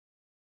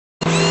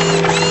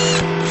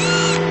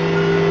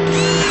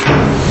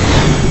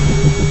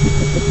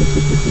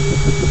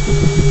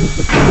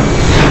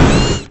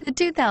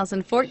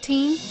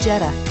2014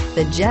 Jetta.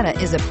 The Jetta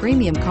is a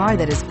premium car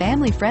that is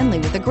family-friendly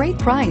with a great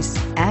price,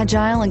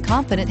 agile and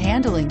confident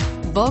handling.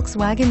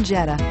 Volkswagen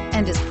Jetta,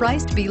 and is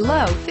priced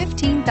below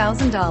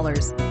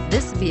 $15,000.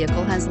 This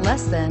vehicle has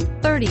less than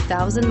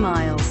 30,000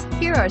 miles.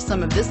 Here are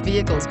some of this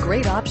vehicle's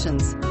great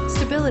options: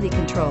 stability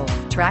control,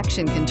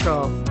 traction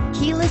control,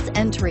 keyless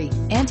entry,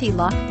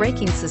 anti-lock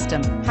braking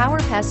system, power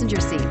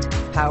passenger seat,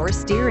 power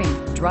steering,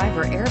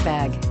 driver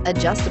airbag,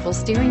 adjustable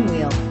steering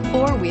wheel,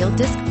 four-wheel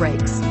disc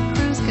brakes,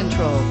 cruise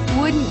control.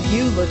 Wouldn't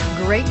you look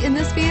great in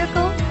this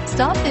vehicle?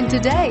 Stop in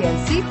today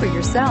and see for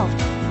yourself.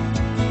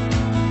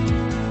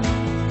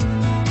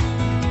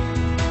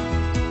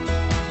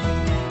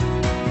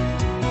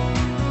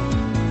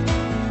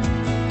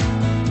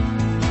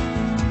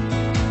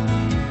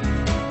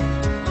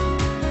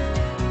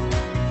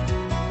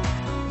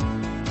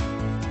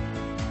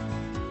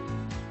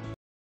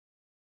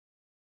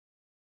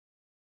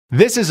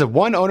 This is a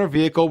one-owner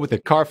vehicle with a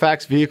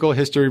Carfax Vehicle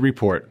History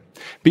Report.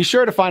 Be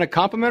sure to find a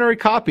complimentary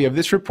copy of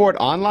this report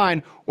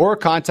online or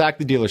contact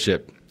the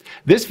dealership.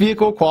 This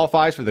vehicle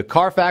qualifies for the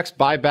Carfax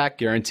Buyback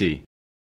Guarantee.